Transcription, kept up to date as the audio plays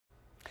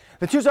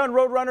The Tucson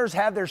Roadrunners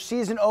have their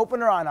season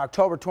opener on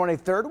October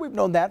 23rd. We've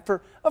known that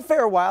for a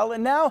fair while,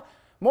 and now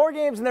more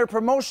games in their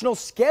promotional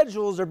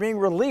schedules are being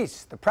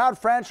released. The proud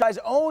franchise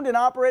owned and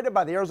operated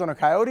by the Arizona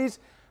Coyotes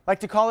like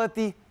to call it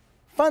the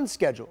fun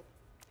schedule.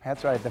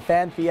 That's right, the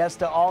Fan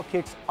Fiesta all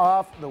kicks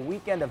off the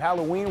weekend of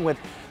Halloween with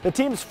the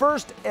team's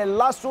first El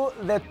Lazo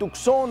de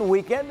Tucson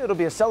weekend. It'll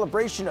be a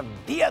celebration of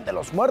Dia de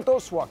los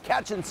Muertos while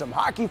catching some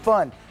hockey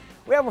fun.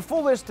 We have a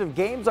full list of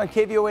games on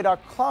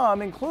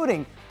KVOA.com,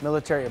 including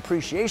Military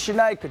Appreciation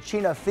Night,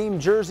 Kachina-themed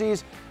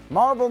jerseys,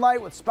 Marvel Night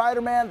with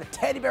Spider-Man, the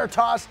Teddy Bear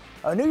Toss,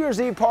 a New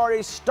Year's Eve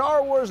party,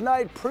 Star Wars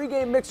Night,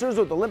 pregame mixers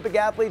with Olympic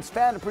athletes,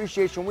 Fan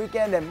Appreciation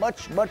Weekend, and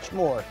much, much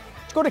more.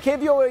 Let's go to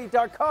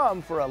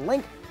KVOA.com for a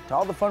link to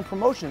all the fun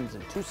promotions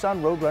in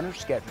Tucson Roadrunners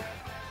schedule.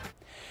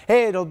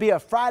 Hey, it'll be a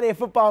Friday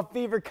football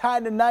fever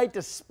kind of night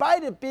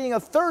despite it being a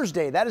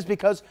Thursday. That is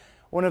because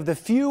one of the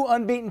few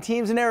unbeaten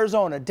teams in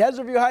Arizona,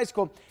 Desert View High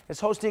School, is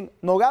hosting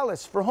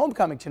Nogales for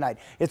homecoming tonight.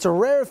 It's a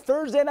rare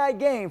Thursday night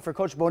game for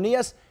Coach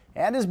Bonillas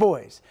and his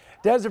boys.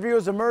 Desert View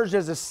has emerged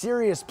as a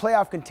serious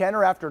playoff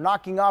contender after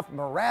knocking off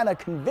Marana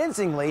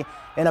convincingly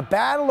in a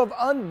battle of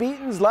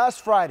unbeatens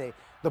last Friday.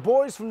 The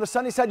boys from the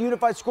Sunnyside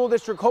Unified School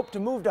District hope to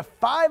move to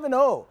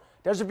 5-0.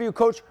 Desert View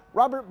coach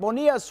Robert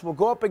Bonillas will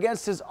go up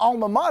against his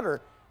alma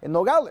mater in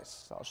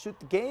Nogales. I'll shoot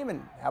the game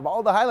and have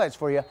all the highlights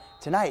for you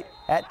tonight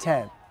at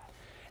 10.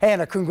 And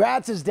a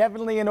congrats is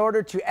definitely in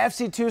order to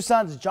FC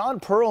Tucson's John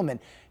Perlman.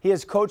 He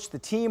has coached the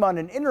team on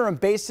an interim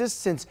basis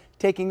since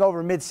taking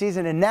over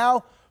midseason, and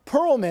now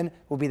Perlman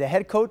will be the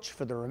head coach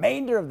for the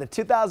remainder of the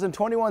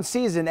 2021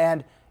 season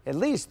and at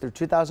least through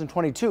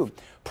 2022.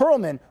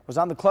 Perlman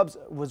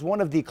was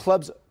one of the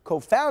club's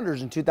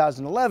co-founders in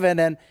 2011,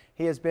 and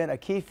he has been a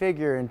key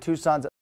figure in Tucson's